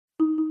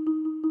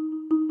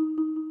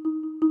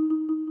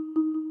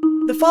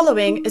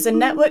following is a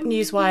Network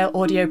Newswire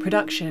audio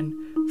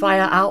production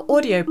via our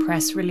audio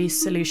press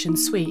release solution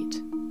suite.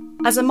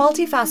 As a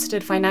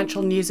multifaceted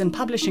financial news and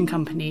publishing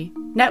company,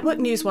 Network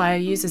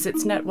Newswire uses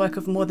its network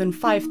of more than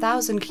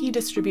 5,000 key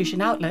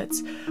distribution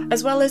outlets,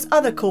 as well as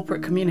other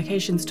corporate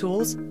communications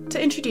tools,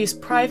 to introduce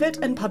private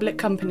and public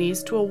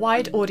companies to a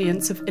wide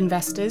audience of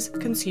investors,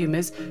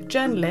 consumers,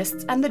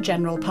 journalists, and the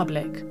general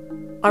public.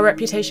 Our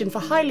reputation for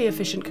highly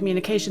efficient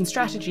communication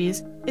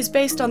strategies is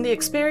based on the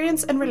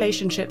experience and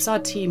relationships our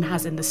team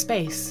has in the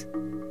space.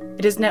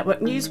 It is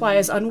Network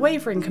Newswire's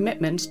unwavering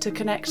commitment to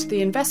connect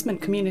the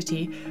investment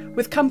community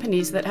with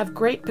companies that have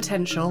great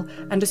potential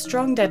and a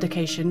strong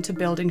dedication to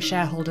building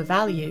shareholder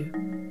value.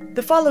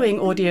 The following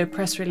audio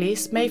press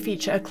release may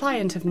feature a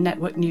client of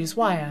Network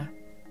Newswire.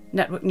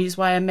 Network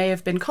Newswire may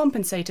have been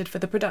compensated for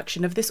the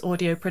production of this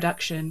audio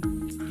production.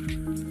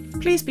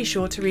 Please be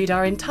sure to read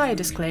our entire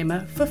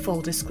disclaimer for full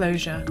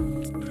disclosure.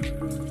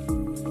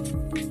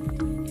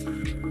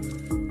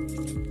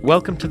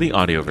 Welcome to the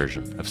audio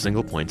version of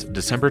SinglePoint's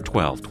December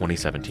 12,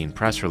 2017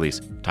 press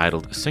release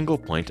titled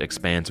SinglePoint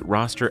Expands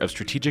Roster of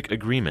Strategic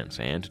Agreements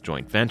and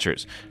Joint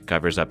Ventures,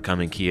 covers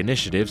upcoming key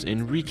initiatives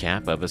in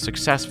recap of a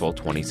successful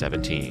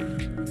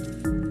 2017.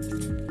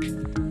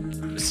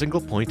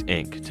 SinglePoint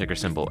Inc., ticker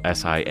symbol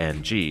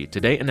SING,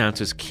 today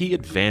announces key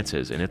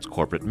advances in its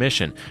corporate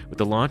mission with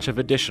the launch of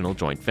additional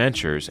joint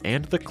ventures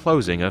and the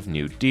closing of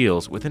new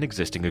deals within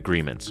existing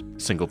agreements.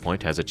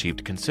 SinglePoint has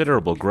achieved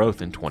considerable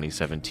growth in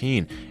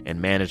 2017, and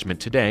management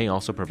today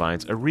also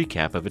provides a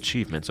recap of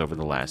achievements over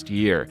the last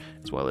year,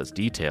 as well as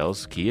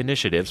details key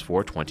initiatives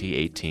for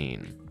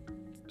 2018.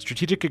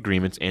 Strategic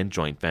agreements and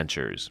joint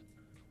ventures.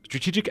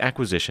 Strategic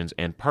acquisitions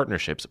and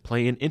partnerships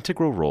play an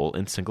integral role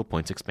in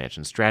SinglePoint's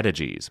expansion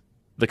strategies.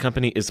 The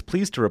company is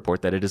pleased to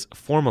report that it has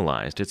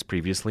formalized its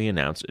previously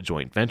announced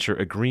joint venture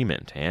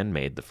agreement and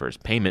made the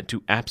first payment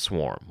to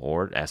AppSwarm,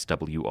 or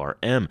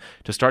SWRM,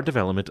 to start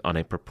development on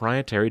a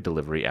proprietary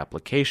delivery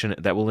application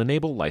that will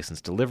enable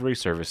licensed delivery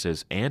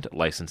services and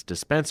licensed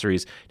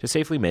dispensaries to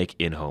safely make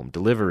in-home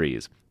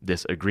deliveries.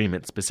 This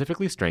agreement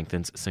specifically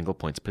strengthens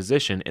SinglePoint's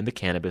position in the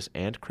cannabis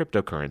and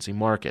cryptocurrency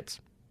markets.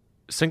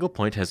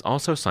 SinglePoint has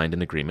also signed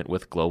an agreement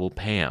with Global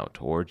Payout,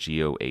 or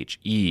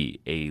GOHE,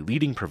 a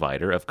leading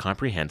provider of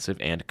comprehensive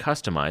and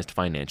customized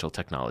financial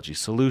technology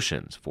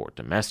solutions for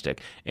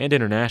domestic and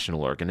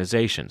international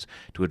organizations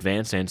to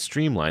advance and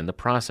streamline the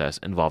process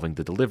involving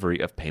the delivery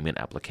of payment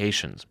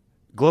applications.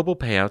 Global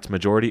Payout's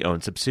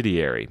majority-owned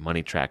subsidiary,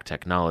 MoneyTrack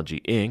Technology,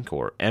 Inc.,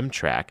 or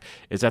MTrack,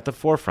 is at the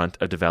forefront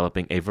of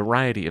developing a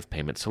variety of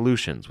payment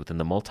solutions within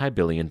the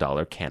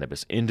multi-billion-dollar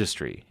cannabis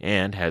industry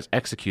and has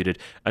executed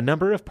a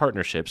number of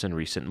partnerships in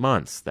recent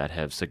months that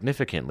have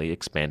significantly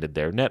expanded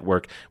their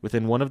network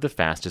within one of the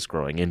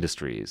fastest-growing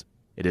industries.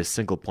 It is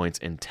SinglePoint's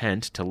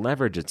intent to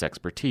leverage its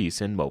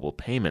expertise in mobile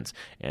payments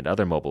and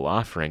other mobile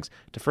offerings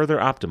to further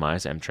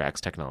optimize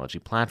MTrack's technology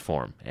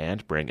platform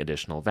and bring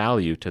additional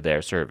value to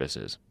their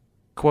services.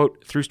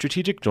 Quote, through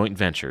strategic joint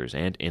ventures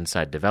and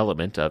inside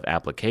development of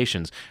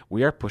applications,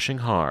 we are pushing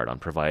hard on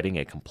providing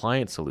a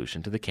compliant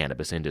solution to the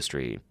cannabis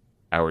industry.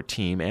 Our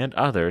team and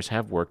others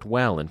have worked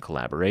well in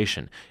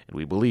collaboration, and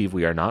we believe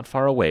we are not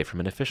far away from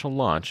an official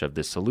launch of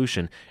this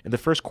solution in the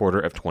first quarter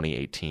of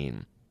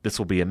 2018. This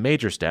will be a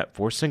major step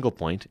for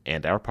SinglePoint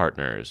and our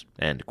partners,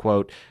 end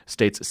quote,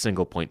 states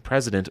SinglePoint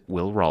President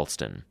Will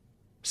Ralston.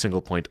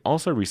 SinglePoint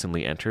also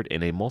recently entered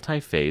in a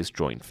multi-phase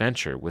joint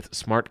venture with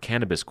Smart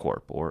Cannabis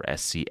Corp., or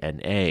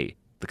SCNA.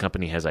 The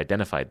company has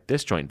identified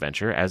this joint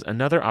venture as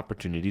another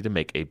opportunity to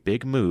make a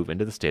big move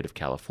into the state of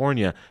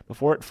California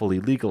before it fully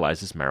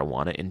legalizes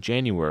marijuana in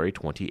January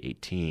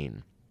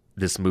 2018.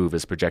 This move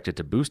is projected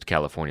to boost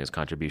California's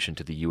contribution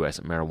to the U.S.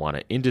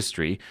 marijuana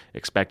industry,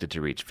 expected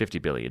to reach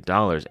 $50 billion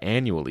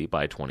annually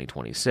by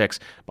 2026,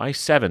 by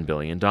 $7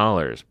 billion.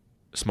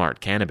 Smart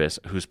Cannabis,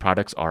 whose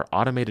products are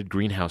automated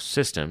greenhouse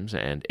systems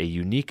and a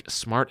unique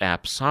smart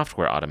app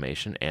software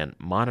automation and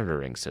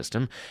monitoring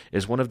system,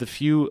 is one of the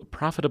few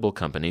profitable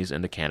companies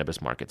in the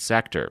cannabis market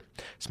sector.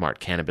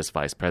 Smart Cannabis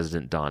Vice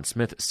President Don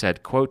Smith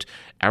said, quote,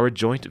 our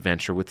joint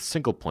venture with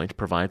SinglePoint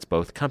provides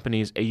both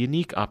companies a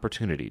unique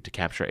opportunity to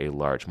capture a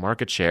large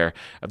market share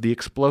of the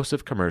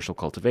explosive commercial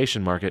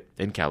cultivation market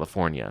in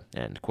California,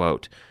 end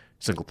quote.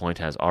 SinglePoint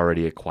has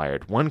already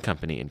acquired one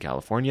company in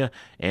California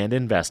and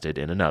invested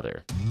in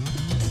another.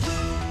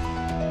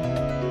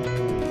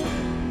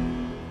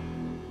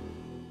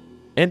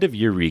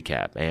 End-of-year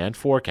recap and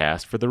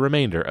forecast for the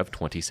remainder of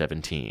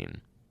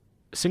 2017.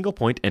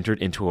 SinglePoint entered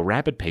into a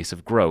rapid pace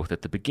of growth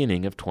at the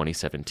beginning of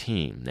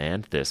 2017,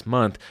 and this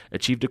month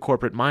achieved a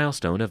corporate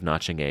milestone of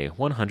notching a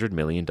 $100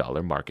 million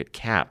market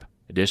cap.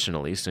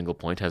 Additionally,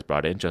 SinglePoint has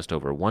brought in just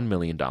over $1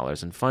 million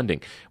in funding,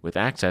 with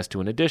access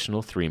to an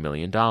additional $3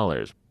 million.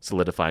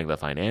 Solidifying the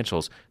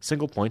financials,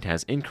 SinglePoint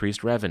has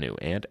increased revenue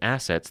and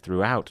assets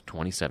throughout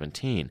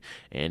 2017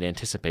 and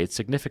anticipates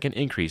significant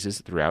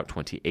increases throughout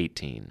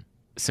 2018.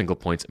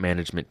 SinglePoint's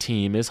management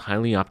team is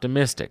highly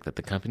optimistic that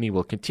the company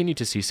will continue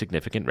to see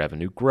significant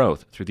revenue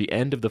growth through the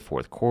end of the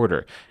fourth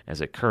quarter, as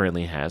it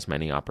currently has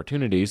many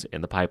opportunities in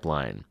the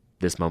pipeline.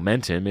 This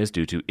momentum is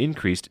due to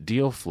increased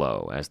deal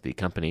flow as the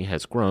company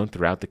has grown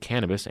throughout the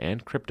cannabis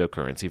and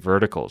cryptocurrency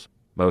verticals.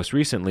 Most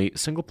recently,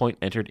 SinglePoint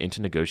entered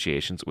into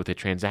negotiations with a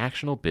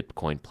transactional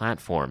Bitcoin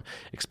platform,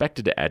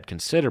 expected to add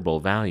considerable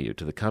value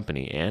to the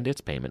company and its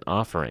payment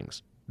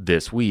offerings.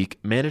 This week,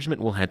 management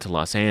will head to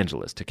Los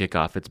Angeles to kick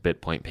off its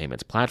Bitcoin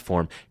payments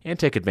platform and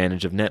take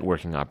advantage of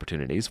networking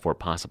opportunities for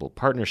possible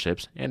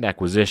partnerships and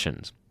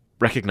acquisitions.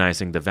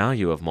 Recognizing the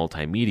value of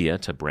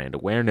multimedia to brand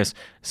awareness,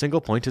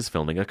 SinglePoint is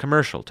filming a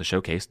commercial to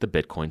showcase the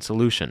Bitcoin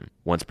solution.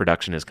 Once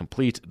production is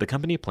complete, the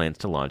company plans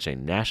to launch a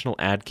national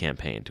ad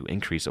campaign to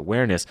increase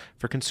awareness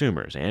for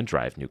consumers and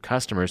drive new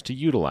customers to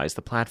utilize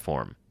the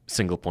platform.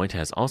 SinglePoint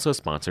has also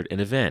sponsored an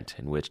event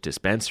in which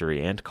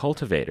dispensary and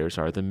cultivators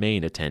are the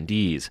main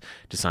attendees.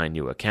 To sign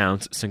new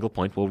accounts,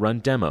 SinglePoint will run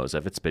demos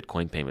of its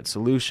Bitcoin payment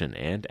solution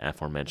and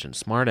aforementioned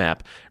Smart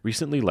app,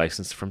 recently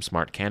licensed from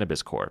Smart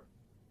Cannabis Corp.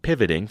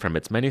 Pivoting from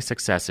its many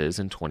successes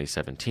in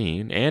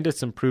 2017 and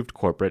its improved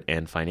corporate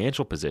and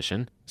financial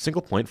position,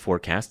 SinglePoint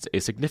forecasts a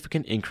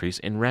significant increase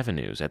in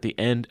revenues at the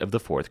end of the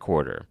fourth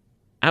quarter.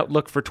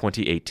 Outlook for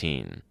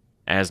 2018.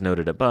 As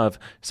noted above,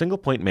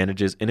 SinglePoint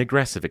manages an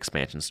aggressive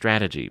expansion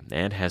strategy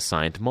and has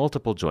signed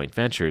multiple joint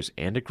ventures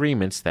and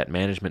agreements that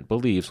management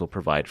believes will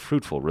provide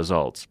fruitful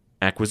results.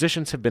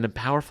 Acquisitions have been a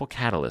powerful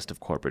catalyst of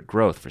corporate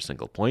growth for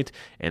SinglePoint,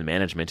 and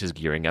management is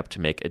gearing up to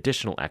make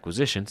additional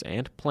acquisitions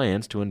and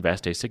plans to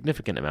invest a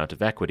significant amount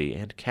of equity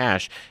and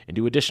cash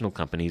into additional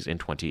companies in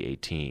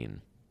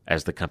 2018.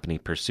 As the company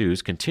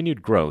pursues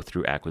continued growth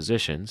through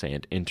acquisitions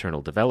and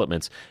internal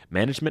developments,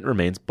 management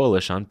remains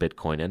bullish on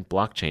Bitcoin and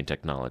blockchain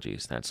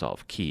technologies that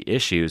solve key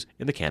issues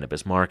in the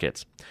cannabis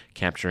markets.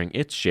 Capturing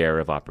its share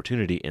of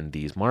opportunity in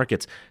these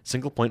markets,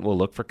 SinglePoint will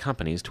look for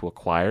companies to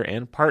acquire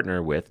and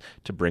partner with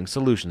to bring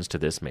solutions to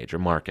this major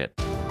market.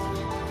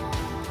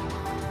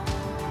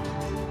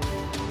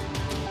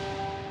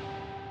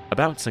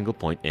 About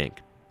SinglePoint Inc.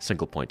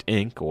 SinglePoint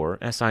Inc., or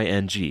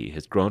SING,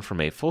 has grown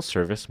from a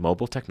full-service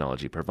mobile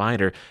technology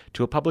provider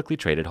to a publicly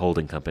traded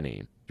holding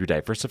company. Through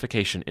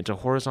diversification into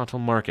horizontal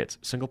markets,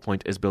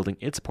 SinglePoint is building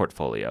its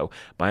portfolio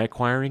by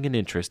acquiring an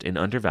interest in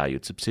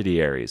undervalued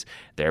subsidiaries,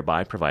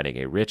 thereby providing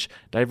a rich,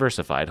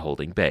 diversified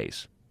holding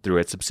base. Through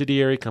its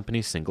subsidiary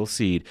company Single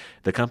Seed,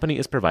 the company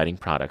is providing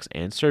products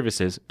and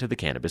services to the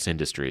cannabis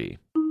industry.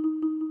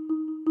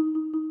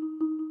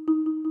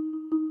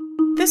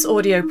 This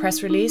audio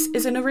press release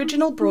is an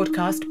original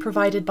broadcast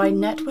provided by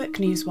Network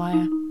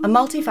Newswire, a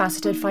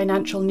multifaceted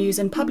financial news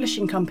and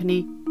publishing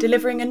company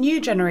delivering a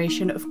new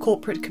generation of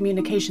corporate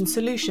communication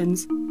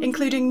solutions,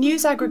 including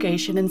news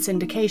aggregation and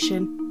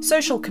syndication,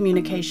 social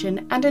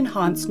communication, and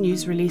enhanced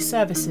news release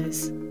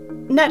services.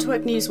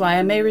 Network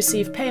Newswire may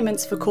receive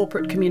payments for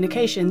corporate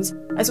communications,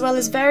 as well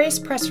as various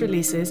press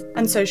releases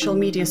and social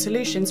media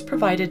solutions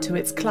provided to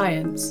its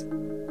clients.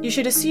 You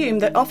should assume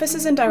that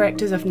officers and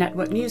directors of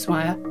Network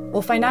Newswire,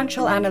 or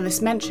financial analysts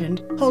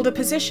mentioned, hold a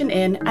position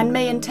in and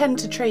may intend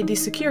to trade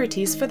these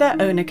securities for their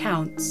own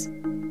accounts.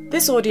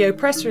 This audio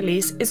press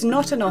release is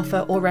not an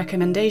offer or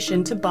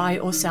recommendation to buy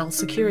or sell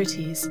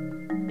securities.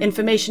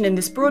 Information in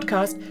this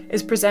broadcast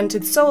is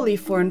presented solely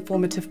for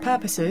informative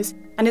purposes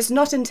and is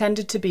not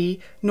intended to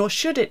be, nor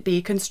should it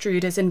be,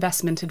 construed as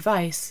investment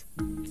advice.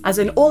 As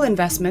in all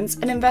investments,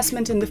 an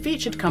investment in the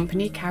featured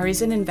company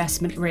carries an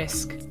investment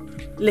risk.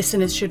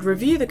 Listeners should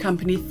review the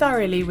company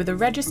thoroughly with a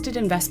registered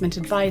investment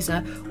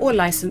advisor or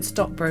licensed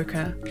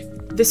stockbroker.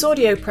 This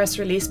audio press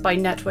release by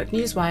Network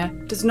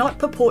Newswire does not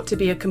purport to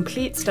be a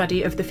complete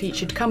study of the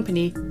featured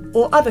company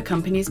or other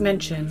companies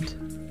mentioned.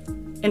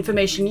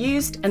 Information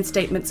used and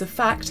statements of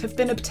fact have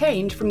been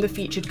obtained from the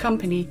featured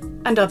company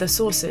and other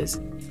sources,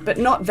 but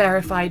not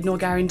verified nor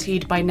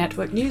guaranteed by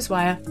Network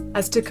Newswire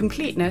as to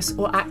completeness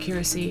or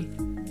accuracy.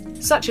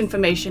 Such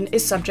information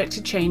is subject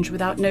to change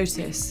without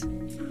notice.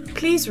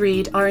 Please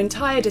read our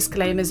entire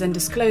disclaimers and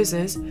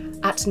disclosures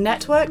at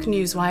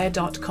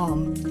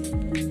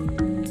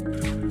networknewswire.com.